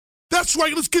That's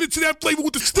right, let's get into that flavor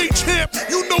with the state champ.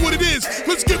 You know what it is.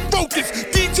 Let's get focused.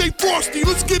 DJ Frosty,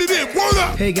 let's get it in. Word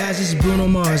up. Hey guys, this is Bruno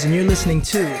Mars, and you're listening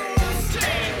to...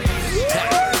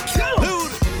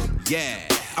 Yeah,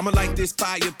 I'ma light this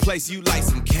fireplace, you light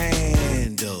some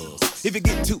candles. If it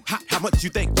get too hot, how much you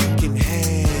think you can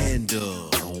handle?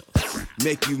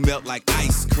 Make you melt like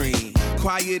ice cream.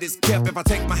 Quiet is kept, if I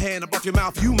take my hand up off your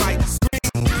mouth, you might scream.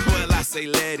 Well, I say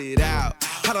let it out.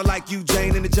 How to like you,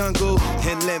 Jane, in the jungle,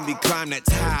 and let me climb that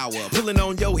tower. Pulling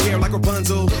on your hair like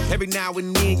Rapunzel. Every now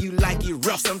and then you like it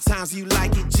rough, sometimes you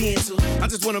like it gentle. I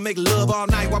just wanna make love all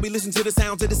night while we listen to the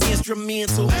sounds of this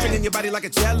instrumental. Feeling your body like a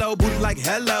cello, booty like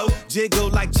hello, jiggle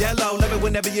like jello. Love it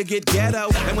whenever you get ghetto,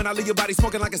 and when I leave your body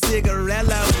smoking like a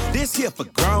cigarello. This here for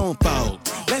grown folk.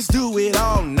 Let's do it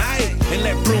all night and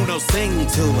let Bruno sing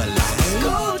to a light.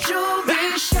 Gold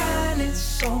jewelry shining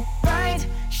so bright.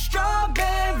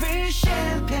 Strawberry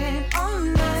champagne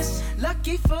on us.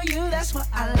 Lucky for you, that's what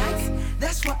I like.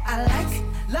 That's what I like.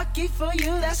 Lucky for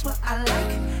you, that's what I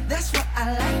like. That's what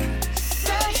I like.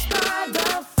 Sex by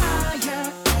the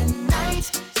fire at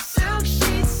night. Silk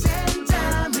sheets and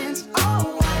diamonds,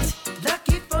 all white.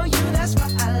 Lucky for you, that's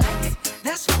what I like.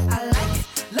 That's what I like.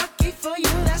 Lucky for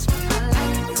you, that's what I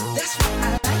like. That's what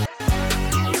I like.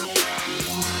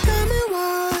 Tell me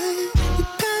why your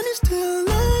panties still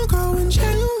long, growing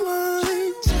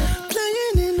genuine,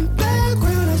 playing in the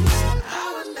background. I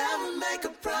would never make a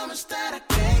promise that I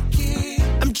can't keep.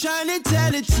 I'm trying to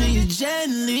tell it to you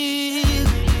gently.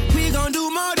 We gon' do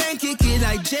more than kick it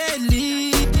like Jet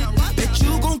Li. Bet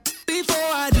you gon'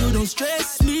 before I do, don't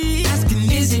stress me.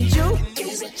 Asking, is it you?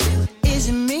 Is it you? Is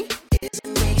it me? Is it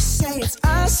me? Say it's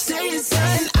us, say it's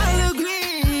us, and I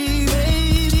agree,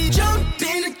 baby. Jump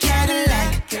in the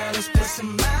Cadillac, Girl, let's put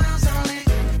some miles on it.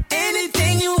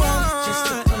 anything you want. Just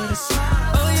to put a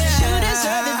smile. Oh yeah, You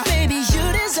deserve it, baby. You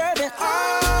deserve it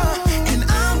all. and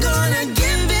I'm gonna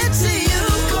give it to you.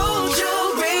 Gold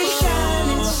jewelry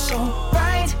shining so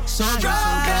bright.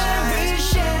 Strawberry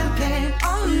champagne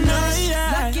on us.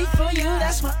 Lucky for you,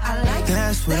 that's what I like.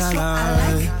 That's what I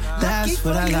like. That's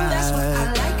what I like.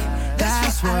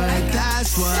 That's what I like.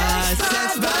 That's what. That's what.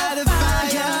 Sex by the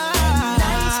fire.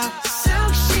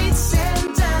 Silk sheets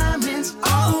and diamonds,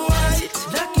 all white.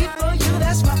 Lucky for you,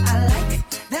 that's what I like.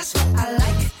 That's what I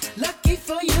like. Lucky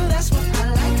for you, that's what I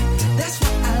like. That's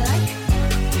what I like.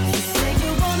 You say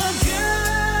you want a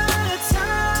good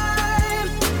time,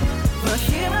 but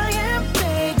here I am,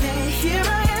 baby. Here I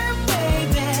am,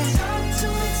 baby. Talk to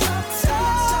me,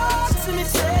 talk to me,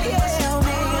 tell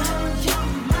me.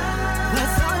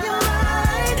 What's on your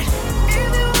mind?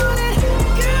 If you want it,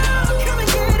 girl, come and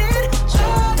get it.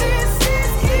 All this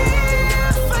is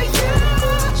here for you.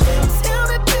 Tell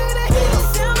me, baby,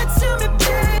 tell me,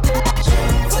 baby.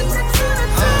 What's it gonna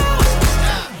do?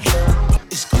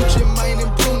 It's Gucci Mane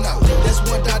and Bruno. That's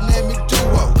one dynamic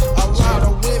duo. A lot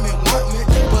of women want me,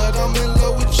 but I'm in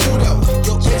love with you though.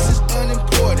 Your ex is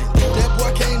unimportant. That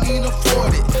boy can't even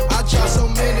afford it. I drive so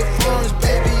many foreigns,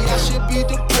 baby, I should be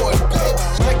deported.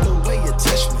 Like the way you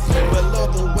touch me, but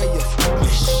love the way you fuck me.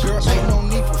 Girl, ain't no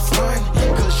need for fun,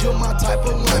 cause you're my type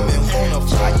of woman. Wanna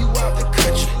fly you out the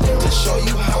country to show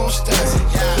you how I'm stunning.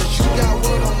 Cause you got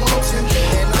what I'm wanting,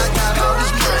 and I got all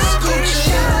this money.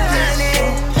 Gucci.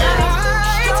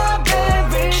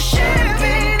 Strawberry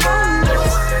champagne on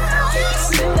us.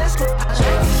 That's what I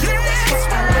like. That's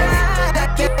what I like.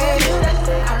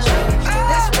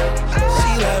 That's what I like. She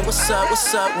like,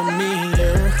 what's up with me?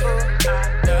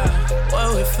 What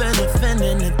we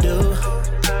finna to do?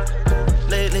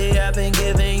 Lately I've been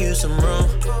giving you some room.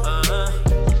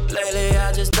 Lately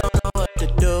I just don't know what to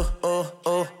do.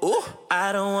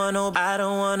 I don't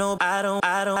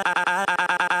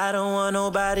want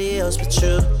nobody else but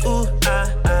you.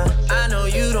 I know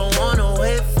you don't wanna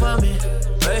wait for me.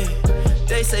 Hey,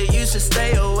 they say you should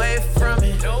stay away from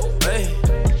me. Hey,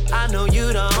 I know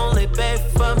you the only babe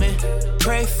for me.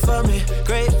 Pray for me,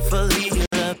 gratefully you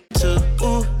up to.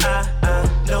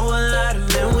 I know a lot of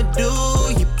men would do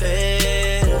you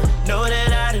better. Know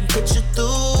that I didn't put you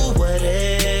through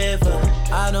whatever.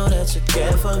 I know that you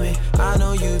care for me. I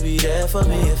know you be there for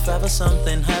me. If ever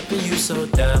something happened, you so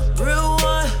down. Real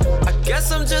one, I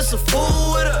guess I'm just a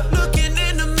fool with her. Looking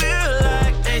in the mirror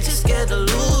like, ain't you scared to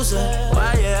lose her?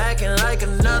 Why you acting like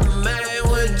another man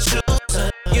would choose her?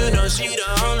 You know she the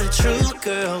only true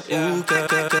girl. Ooh, girl.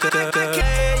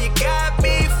 You got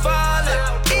me falling.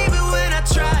 Even when I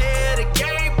try it, the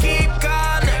game keep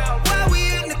calling. Why we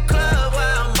in the club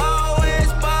where I'm always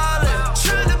ballin'?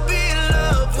 Tryna be in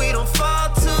love, we don't fall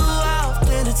too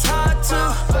often. It's hard to,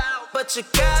 but you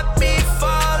got me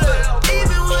falling.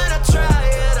 Even when I try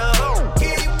it,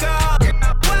 keep calling.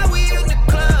 Why we in the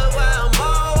club where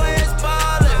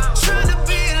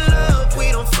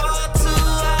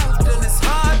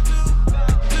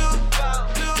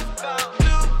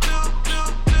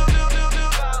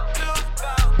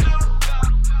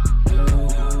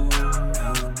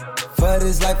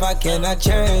this life I cannot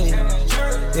change.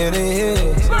 In the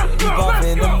hills, deep off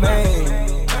in the main.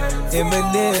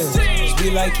 M&M's,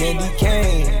 sweet like candy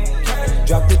cane.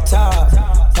 Drop the top,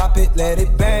 pop it, let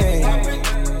it bang.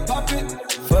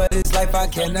 For this life I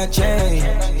cannot change.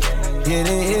 In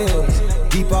the hills,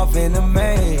 deep off in the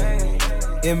main.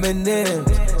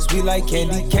 M&M's, sweet like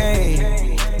candy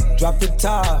cane. Drop the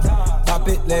top, pop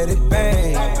it, let it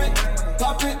bang.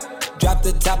 Drop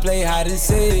the top, play hide and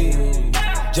seek.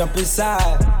 Jump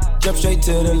inside, jump straight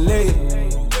to the lake.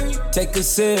 Take a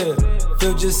sip,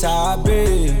 feel just how I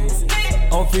be.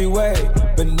 On freeway,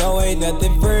 but no, ain't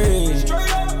nothing free.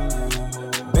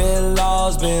 Been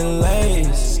lost, been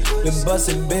lanes, been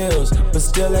busting bills, but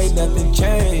still ain't nothing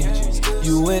changed.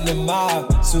 You in the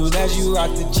mob, soon as you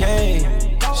rock the chain.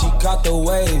 She caught the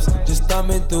waves, just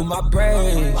thumbing through my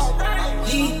braids.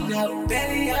 Heating up,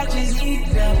 belly, I just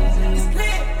heating up. It's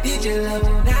lit, did you love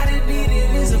it? Now that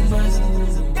needed is a must.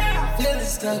 Feeling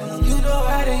stuck, you know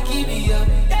how to keep me up.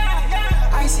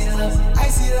 Icy love,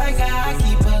 icy like how I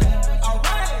keep up.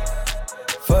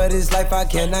 For this life I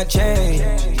cannot change.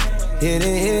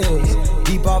 Hidden hills,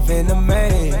 deep off in the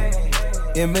main.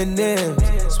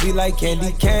 M&M's, sweet like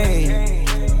candy cane.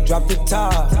 Drop the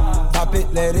top, pop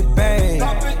it, let it bang.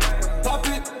 Pop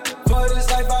it, for this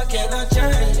life I cannot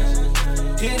change.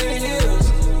 Hidden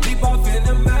hills, deep off in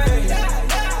the main.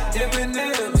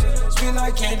 M&M's, sweet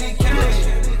like candy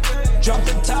cane. Drop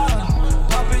the top,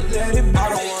 pop it, let it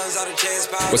bang.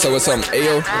 What's up,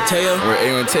 Ayo, Teo, we're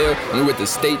Ayo and Teo, and we're with the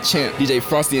state champ, DJ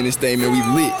Frosty in this thing, man, we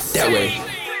lit, that way.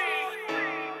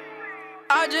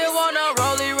 I just wanna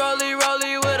rollie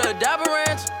with a dapper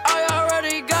ranch. I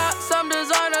already got some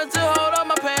designer to hold on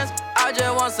my pants. I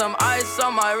just want some ice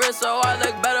on my wrist so I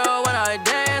look better when I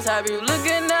dance. Have you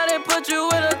looking at it, put you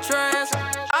in a trance.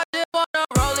 I just wanna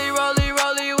rollie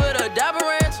with a dapper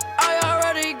ranch. I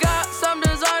already got some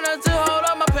designer to hold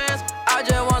on my pants. I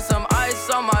just want some ice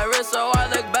on my wrist so I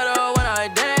look better when I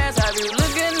dance. Have you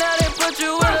looking at it, put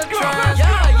you in a trance.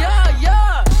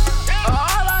 Yeah.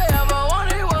 All I ever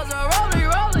wanted was a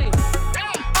rollie.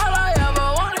 All I ever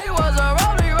wanted was a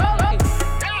rollie.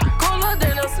 Cooler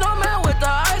than a snowman with the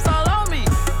ice all on me.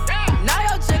 Now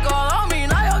your chick all on me.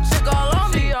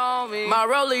 My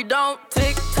rollie don't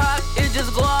tick tock, it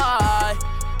just glide.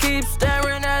 Keep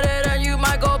staring at it and you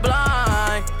might go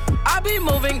blind. I be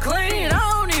moving clean, I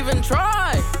don't even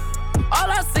try. All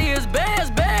I see is bears,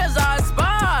 I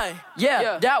spy.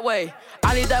 Yeah, that way.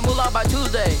 I need that moolah by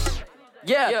Tuesday.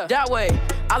 Yeah, that way.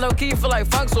 I low-key feel like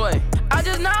funk sway. I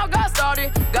just now got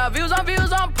started. Got views,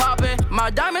 I'm popping. My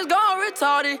diamonds gone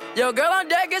retarded. Your girl on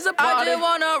deck is a party. I just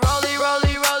wanna rollie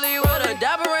with a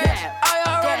dapper ranch. I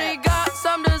already got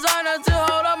some designer to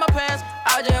hold on my pants.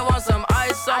 I just want some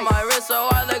ice on my wrist so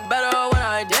I look better when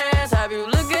I dance. Have you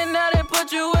looking at it,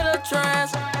 put you in a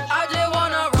trance. I just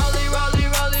wanna rollie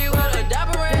with a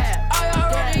dapper ranch. I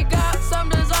already got some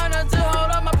designer to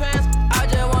hold on my pants. I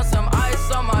just want some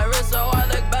ice on my wrist so I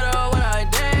look better when I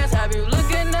dance. Have you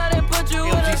looking at it, put you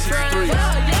in a trance.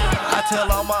 I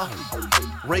tell all my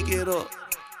rake it up,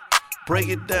 break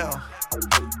it down,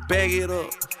 bag it up.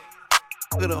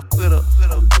 Bag it up.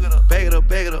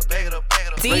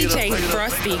 DJ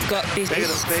Frosty got this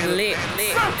lit.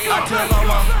 I tell all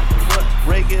my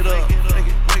rake it up,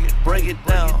 break it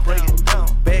down,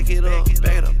 bag it up,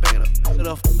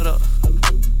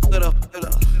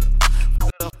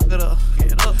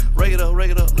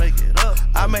 rake it up.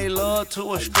 I made love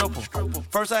to a stripper.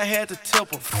 First I had to tip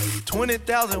her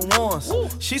 20,000 once.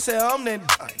 She said I'm that.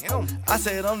 I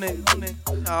said I'm that.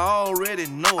 I already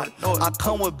know it. I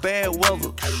come with bad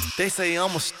weather. They say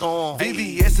I'm a storm.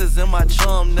 VVS is in my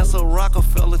chum. That's a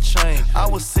Rockefeller chain. I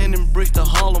was sending bricks to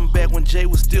Harlem back when Jay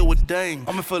was still with Dame.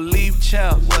 I'm in for leave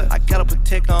child. What? I got a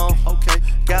protect on. Okay.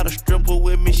 Got a stripper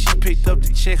with me. She picked up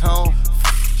the check home.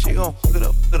 She gon' get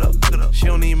up. She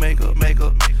don't need makeup.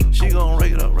 She gon'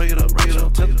 rake it up.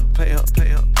 Tell her to pay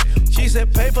up. She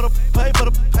said pay for the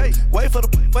pay. Wait for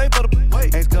the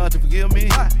wait. Ask God to forgive me.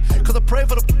 Cause I pray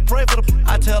for the.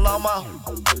 I tell all my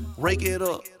rake it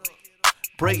up,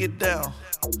 break it down,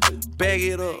 bag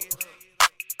it up.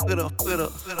 Bag it up, bag it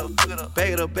up,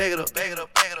 rake it up,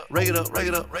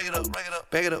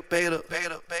 bag it up.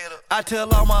 I tell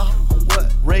all my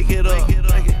rake it up,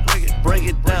 break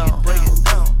it down, bag it up,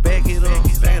 rake it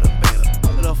up.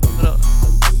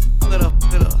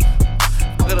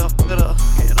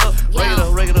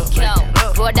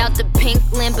 Brought out the pink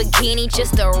Lamborghini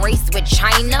just a race with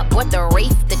China. What the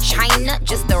race to China?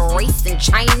 Just a race in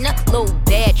China. Little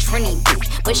bad Trini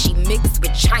bitch, but she mixed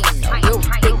with China. Real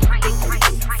big,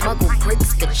 smuggle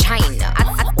bricks to China.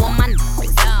 I want my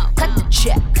niggas cut the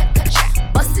check,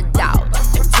 bust it out,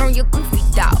 turn your goofy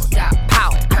out.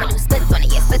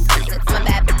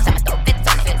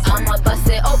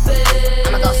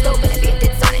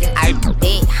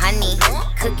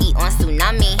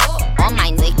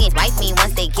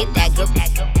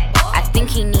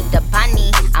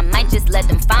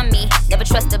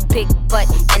 big butt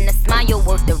and a smile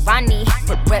worth the Ronnie.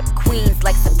 Rep queens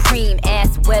like Supreme,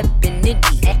 ass Web and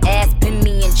Nitty. Ass been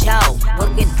me and Joe,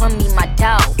 working for me, my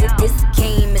dog. This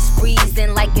game is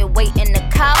freezing like it waiting to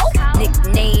cow.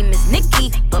 Nickname is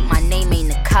Nikki, but my name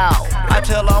ain't a cow. I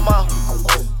tell all my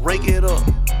rake it up,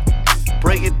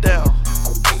 break it down,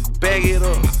 bag it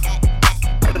up,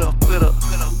 bag it up, bag it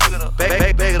up, bag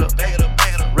it up, bag it up,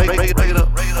 bag it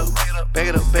up, bag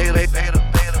it up, bag it up.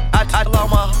 I tell all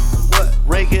my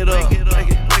rake it up,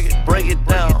 break it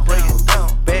down, bag it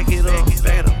up, bag it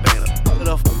up, bag it up, put it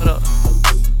up, put it up,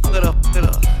 put it up, put it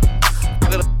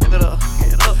up, put it up,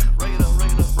 get it up, rake it up,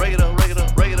 rake it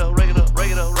up, rake it up, rake it up,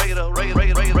 rake it up, rake it up, rake it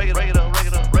up, rake it up, rake it up, rake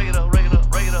it up, rake it up, rake it up, rake it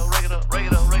up, rake it up, rake it up, rake it up, rake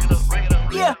it up, rake it up, rake it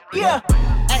up. Yeah, yeah.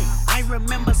 Hey, I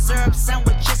remember syrup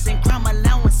sandwiches and crime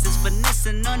allowances,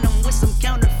 finessing on them with some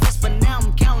counterfeits, but now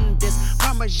I'm counting this.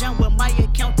 Parmesan where my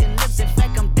accountant lives. In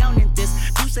fact, I'm down in this.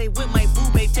 You say with my boo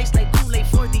babe tastes like Kool-Aid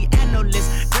for the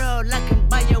analyst. Girl, I can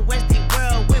buy your Westie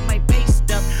world with my base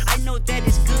stuff. I know that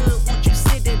it's good. Won't you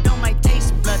sit it on my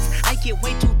taste buds? I get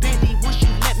way too petty once you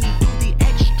let me do the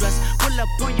extras. Pull up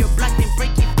on your block and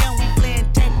break it down. We playing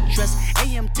Tetris.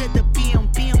 AM to the PM,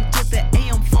 PM to the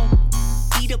AM phone.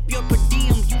 Eat up your per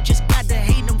diem. You just gotta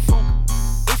hate them phone.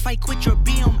 If I quit your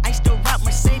BM, I still rock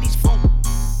Mercedes phone.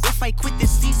 If I quit this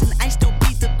season, I still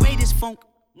be the greatest funk.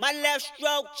 My left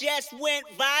stroke just went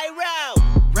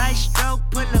viral. Right stroke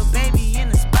put a baby in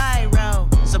a spiral.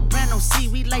 Soprano C,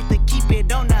 we like to keep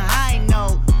it on the high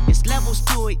note. It's levels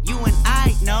to it, you and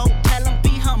I know. Tell them be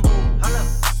humble.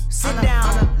 Sit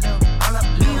down.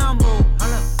 Be humble.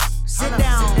 Sit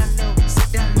down.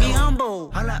 Be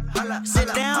humble. Sit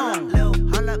down. Be humble. Sit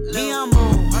down. Be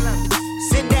humble.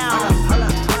 Sit down.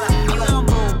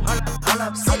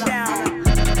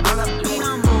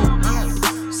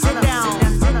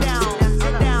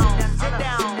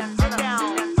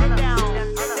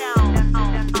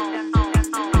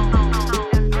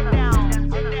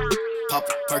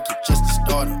 Perky just to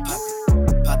start her.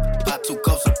 Pop 2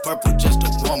 cups of purple just to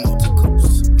warm up. 2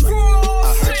 cups. Drink.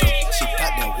 I heard you, she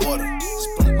got that water.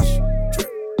 Splash,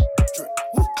 drip, drip,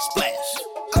 woo, splash.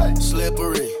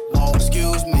 Slippery,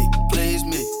 excuse me, please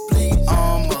me.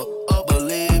 I'm up,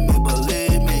 believe me.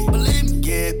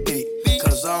 Get beat,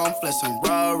 cause I'm flexing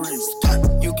Rarries.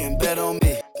 You can bet on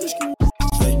me.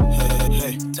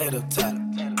 Hey, take the top.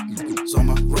 It's on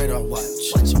my radar watch.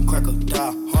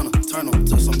 Crocodile hunter, turn them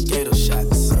to some gator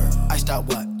shots. I stop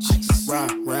watch,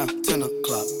 ride round 10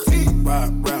 o'clock.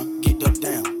 Ride round, get up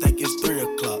down, think it's 3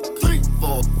 o'clock.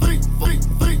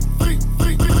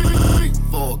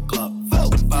 4 o'clock,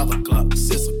 5 o'clock,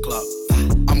 6 o'clock.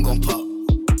 I'm gon' pop.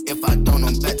 If I don't,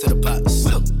 I'm back to the pots.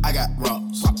 I got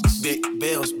rocks, big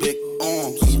bells, big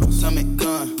arms. Summit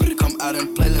gun, come out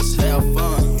and play, let's have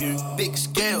fun. Big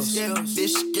scales,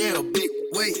 fish scale, big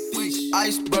weight.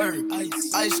 Iceberg,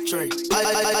 ice tray,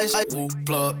 ice,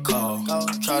 plug call.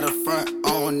 Try to front, I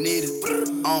don't need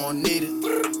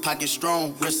it. Pocket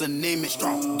strong, wrist anemic.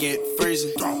 Get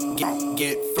freezing,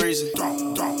 get freezing,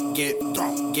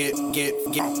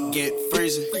 get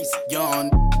freezing. Young,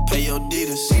 pay your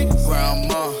Adidas.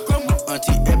 Grandma,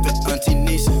 Auntie Epic, Auntie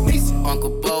Nisa,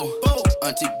 Uncle Bo,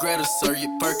 Auntie Greta, Sir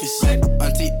your Perkins,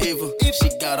 Auntie Eva. She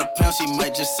got a pound, she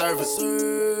might just serve it.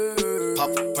 Pop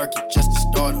a Perky just to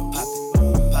start her.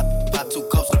 Pop 2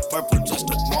 cups of purple just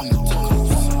to warm up. 2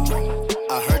 cups.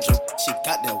 I heard you, she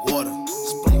got that water.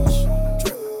 Splash,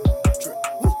 drip, drip,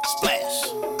 woo, splash.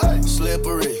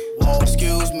 Slippery,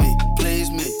 excuse me, please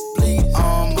me.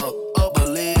 I'm up,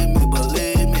 believe me.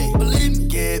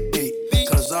 Get beat,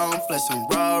 cause I'm flexing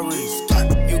Rarries.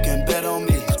 You can bet on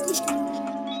me.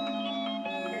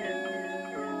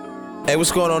 Hey,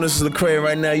 what's going on? This is Lecrae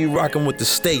right now. You rocking with the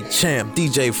state champ,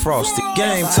 DJ Frosty.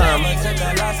 Game time.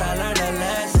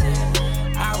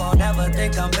 I won't ever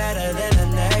think I'm better than the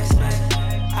next man.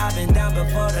 I've been down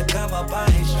before the come up, I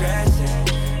ain't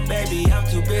stressing. Baby, I'm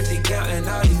too busy counting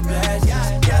all these blessings.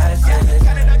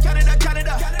 Count it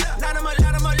up. Line 'em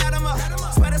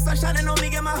up. Swear the sun shining on me,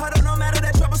 get my heart up, no matter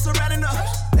the trouble surrounding us.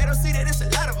 They don't see that it's a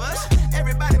lot of us.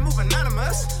 Everybody move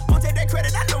anonymous. Won't take that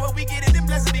credit, I know what we get it. The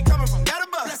blessing be coming from God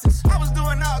above. I was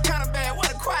doing all kind of bad,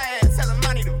 what a quiet. Tell him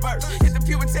I need a verse. Hit the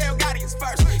pew and tell Guardians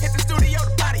first. Hit the studio,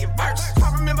 the body of verse.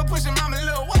 I remember pushing mama a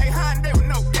little white Hyundai with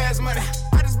no gas money.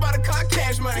 I just bought a car,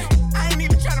 cash money. I ain't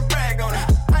even trying to brag on it.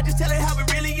 I just tell it how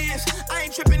it really is. I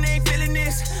ain't tripping, they ain't feeling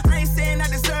this. I ain't saying I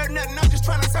deserve nothing, I'm just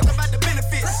trying to talk about the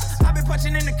benefits. I've been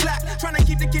punching in the clock, trying to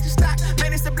keep the kitchen stocked.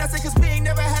 Man, it's a blessing, cause we ain't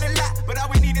never had a lot. But all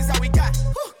we need is all we got.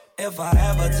 Whew. If I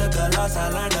ever took a loss, I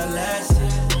learned a lesson.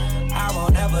 I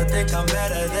won't ever think I'm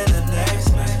better than the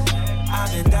next man. I've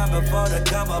been down before the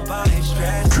come up, I ain't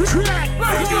stressing. Baby,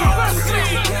 I'm too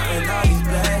busy counting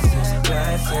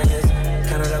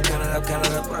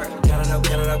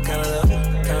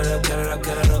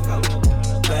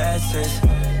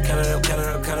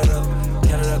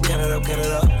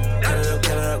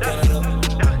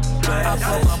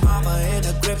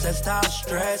to stop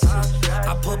stressing.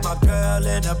 I put my girl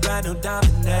in a brand new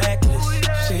diamond necklace.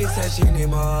 She said she need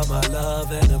more of my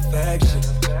love and affection.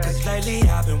 Cause lately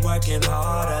I've been working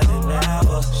harder than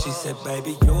ever. She said,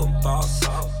 baby, you a boss.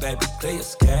 Baby, clear your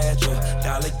schedule.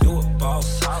 Darling, you a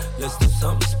boss. Let's do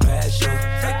something special.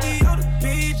 Take me on the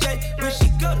PJ when she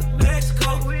go to Mexico.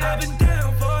 I've been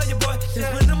down for you, boy, since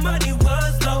when the money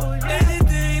was low.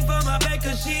 Anything for my back,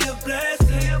 cause she a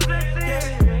blessing.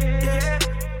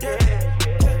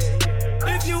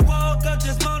 If you woke up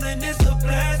this morning, it's a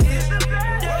blessing.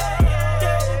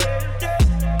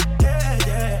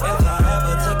 If I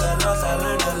ever took a loss, I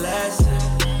learned a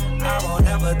lesson. I won't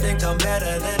ever think I'm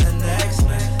better than the next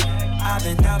man. I've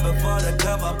been down before the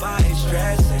come up, I ain't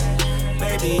stressing.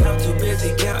 Baby, I'm too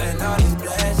busy counting all these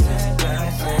blessings.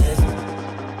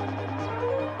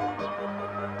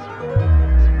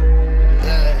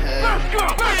 Let's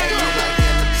go, hey, you like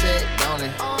in the check, don't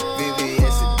it?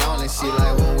 VVS it, don't it? She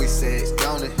like when we sex,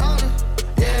 don't it?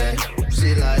 Yeah,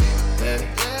 she like,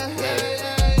 yeah.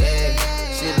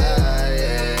 She like,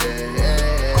 hey,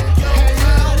 you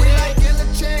know we like in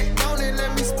the check, don't it?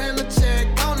 Let me spend the check,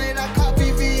 don't it? I call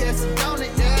VVS, don't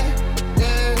it? Yeah.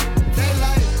 They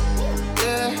like,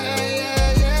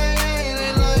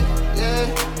 they like,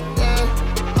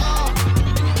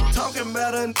 Talking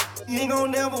about a you ain't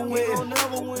gon' never win.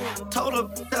 Told her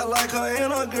I like her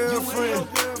and her girlfriend.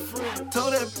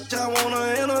 Told that bitch I want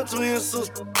her and her twin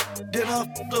sister. Then I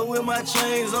f***ed her with my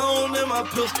chains on and my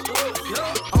pistol.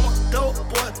 I'm a dope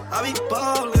boy, I be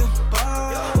ballin'.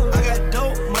 I got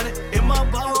dope money in my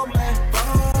ball, man.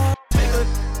 Take a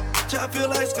bitch, I feel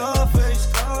like Scarface.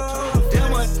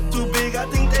 Damn, I'm too big, I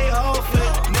think they all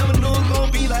fake. Never knew it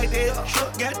gon' be like that.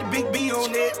 Truck got the big B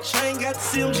on that. Chain got the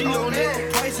CMG on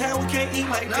that. Price high, we can't eat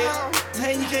like that.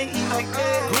 Hey, you can't eat like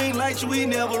that. Green lights, we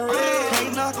never red.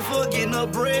 Can't knock her for getting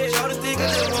up bread. Y'all just think I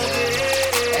just want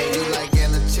that. Hey, you like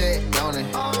in the check, don't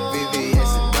it? VVS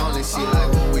it, don't it? She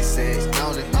like when we sex,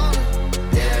 don't it?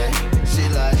 Yeah, she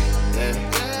like,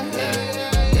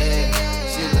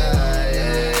 she like,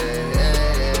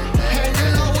 Hey, you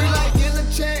know we like in the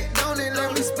check, don't it?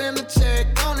 Let me spend the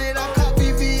check, don't it? I call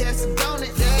VVS it, don't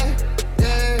it? Yeah.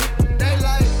 They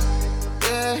like,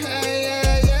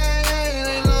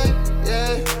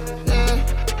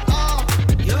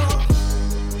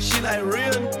 She like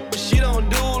real, but she don't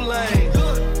do lame.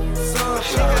 Son,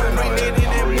 she gotta bring that in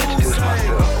that move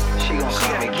thing. She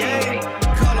got a game,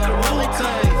 call her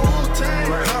Wu-Tang.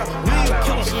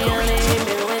 She only hit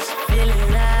me when she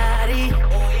feeling naughty.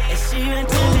 And she went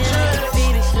to me like a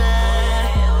finish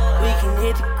line. We can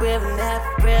hit the crib and have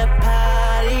a rap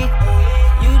party.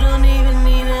 You don't even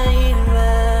need a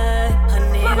invite. I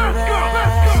need a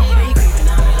ride. She be creeping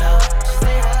on me low. She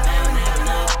say I never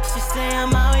know. She say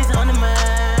I'm always on the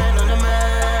mind.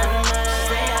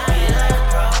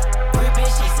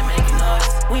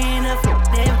 We in a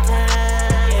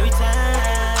every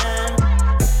time.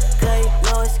 Girl, you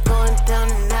know it's going down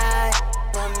tonight.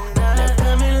 Now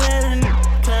come and let a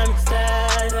nigga climb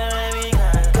inside.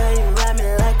 Girl, you ride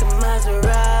me like a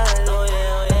Maserati.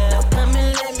 Now come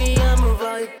and let me move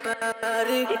all your body.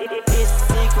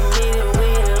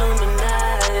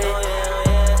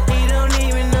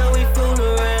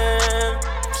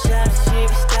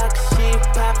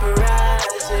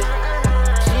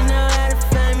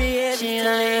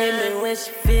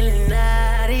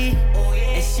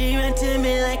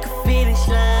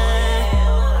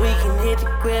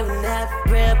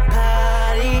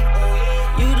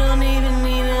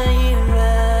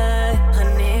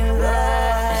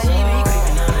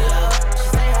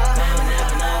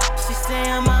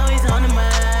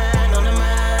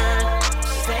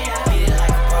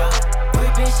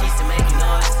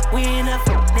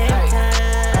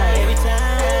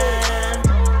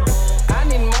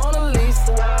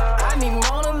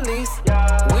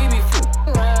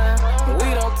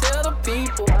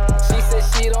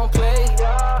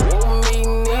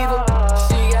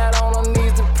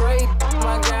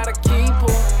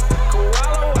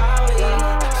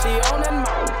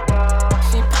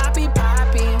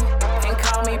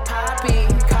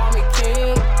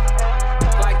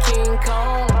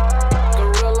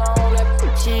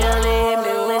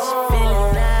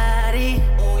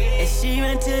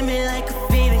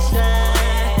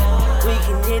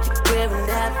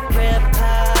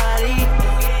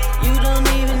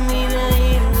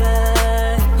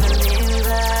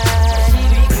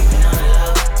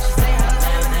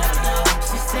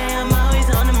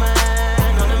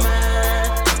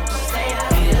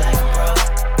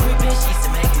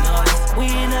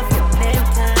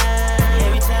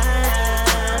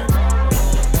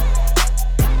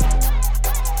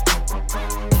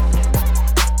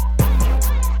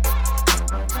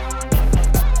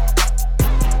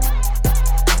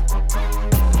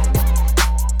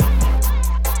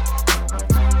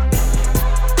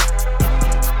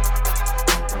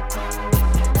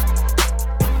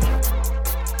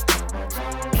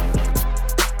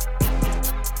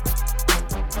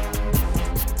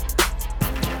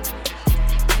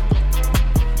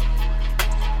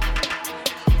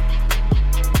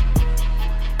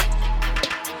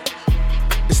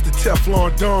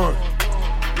 Teflon Don,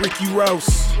 Ricky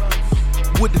Rouse,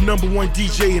 with the #1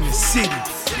 DJ in the city.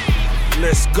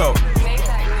 Let's go.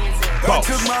 I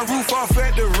took my roof off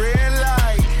at the red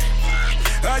light.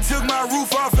 I took my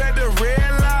roof off at the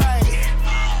red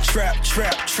light. Trap,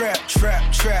 trap, trap,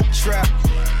 trap, trap, trap.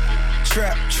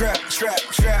 Trap, trap, trap,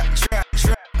 trap, trap,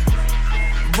 trap.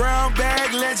 Brown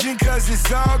bag legend cause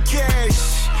it's all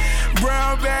cash.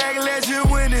 Brown bag legend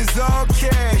when it's all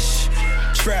cash.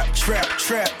 Trap, trap,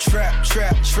 trap, trap,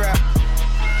 trap, trap.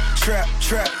 Trap,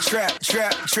 trap, trap,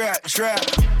 trap, trap, trap.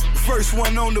 First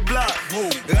one on the block.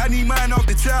 I need mine off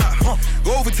the top.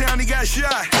 Overtown he got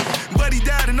shot, but he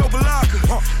died in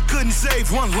Opalaka. Couldn't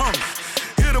save one lump.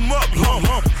 Hit him up,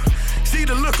 lump. See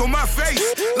the look on my face,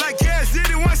 like Cass did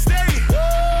in one state.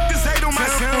 This hate on my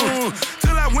sound,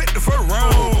 till I went the first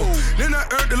round. Then I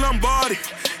earned the Lombardi.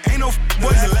 Ain't no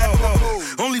boys allowed.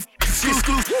 Only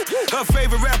exclusive. Her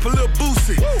favorite rapper, Lil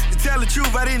Boosie. To tell the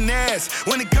truth, I didn't ask.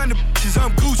 When it come to bitches,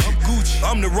 I'm Gucci.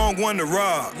 I'm the wrong one to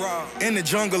rob. In the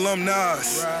jungle, I'm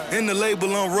Nas. In the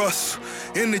label, I'm Russ.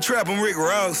 In the trap, I'm Rick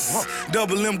Rouse.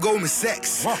 Double M Goldman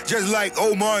Sachs. Just like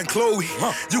Omar and Chloe.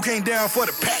 You came down for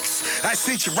the packs. I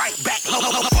sent you right back. I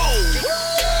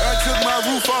took my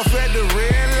roof off at the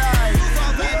red light.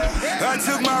 I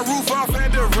took my roof off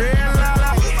at the red light.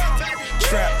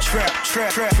 Trap, trap,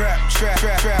 trap, trap, trap,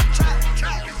 trap, trap.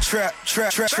 Trap,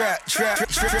 trap, trap, trap, trap,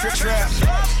 trap, trap.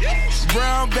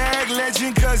 Brown bag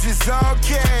legend cause it's all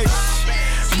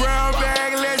cash. Brown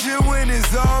bag legend when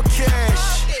it's all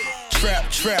cash. Trap,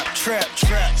 trap, trap,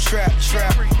 trap, trap,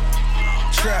 trap.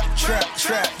 Trap, trap,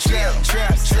 trap, trap,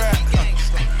 trap, trap.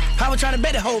 I was trying to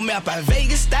bet the whole map out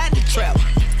Vegas, started the trap.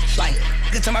 Like,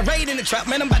 get to my raid in the trap,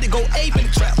 man, I'm about to go ape in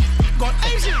the trap. Going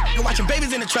ape shit, you're watching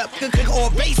babies in the trap, cook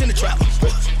or bass in the trap.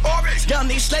 Young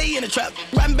niggas slay in the trap,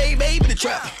 riding baby in the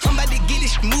trap. I'm about to get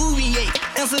this movie, yeah.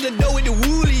 Answer the door with the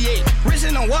woolly, yeah.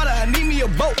 Racing on water, I need me a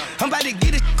boat. I'm about to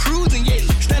get it cruising, yeah.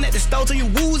 Stand at the stove till you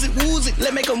wooze it.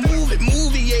 Let make a movie,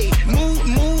 yeah. Move.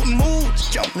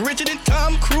 Jump richer than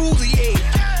Tom Cruise, yeah.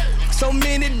 So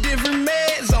many different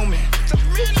meds on me.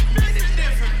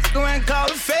 Go and call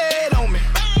the Fed on me.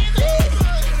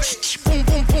 Boom,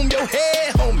 boom, boom, your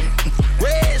head, homie.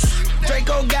 Reds,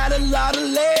 Draco got a lot of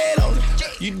lead on it.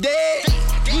 You dead?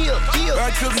 Heal.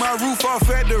 I took my roof off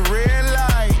at the red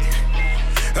light.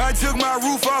 I took my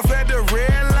roof off at the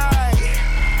red light.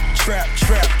 Trap,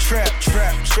 trap, trap,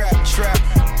 trap, trap, trap.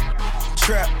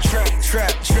 Trap, trap,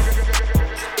 trap, trap.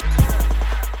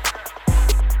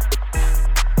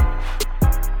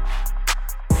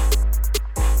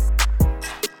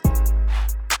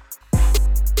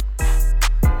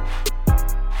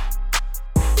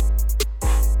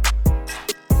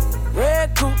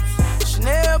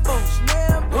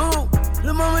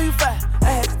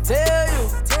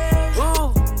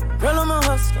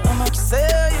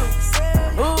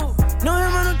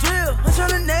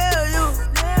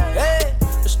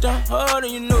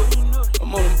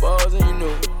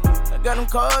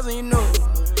 Cars and you know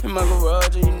it. In my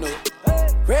garage and you know it.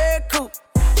 Red coupe,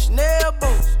 Chanel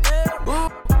boots.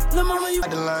 Lil' mama, you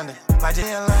out to London, might just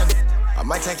in London. I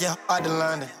might take you out to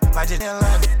London, might just in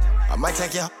London. I might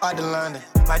take you out to London,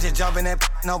 might just jump in that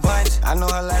no bunch. I know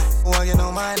her last won't get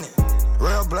no money.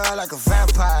 Real blood like a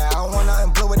vampire. I don't want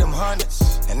nothing blue with them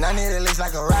hundreds. And I need at least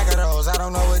like a rack of those. I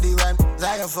don't know what these rap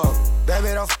acting for. Baby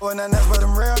don't f with nothing else but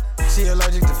them real. She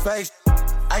allergic to fake.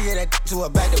 I get that to her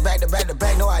back to back to back to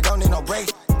back. No, I don't need no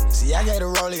break. See, I gave the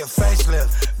rollie a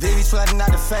facelift. Vivi's flooding out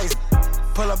the face.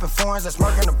 Pull up in foreigns, that's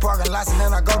murk in the parking lots, and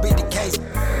then I go beat the case.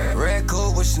 Red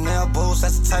coupe with Chanel boots.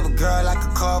 That's the type of girl like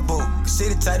a car boot. See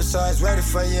the title, so it's ready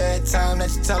for you every time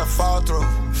that you tell her fall through.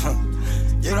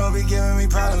 You don't be giving me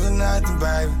problems or nothing,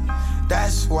 baby.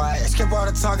 That's why I skip all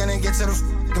the talking and get to the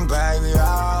f***ing baby.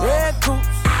 Oh. Red coupe,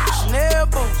 Chanel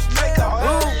boots.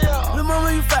 Lil'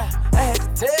 mama, you fat. I had to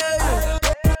tell you.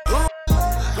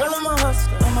 Girl, I'm a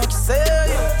hustler, I might just sell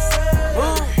you.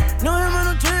 No him on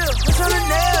no drill, I'm tryna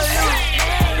nail you.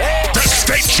 The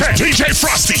State Champ, DJ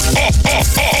Frosty.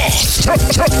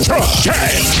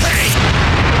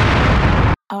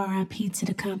 R.I.P. to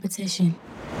the competition.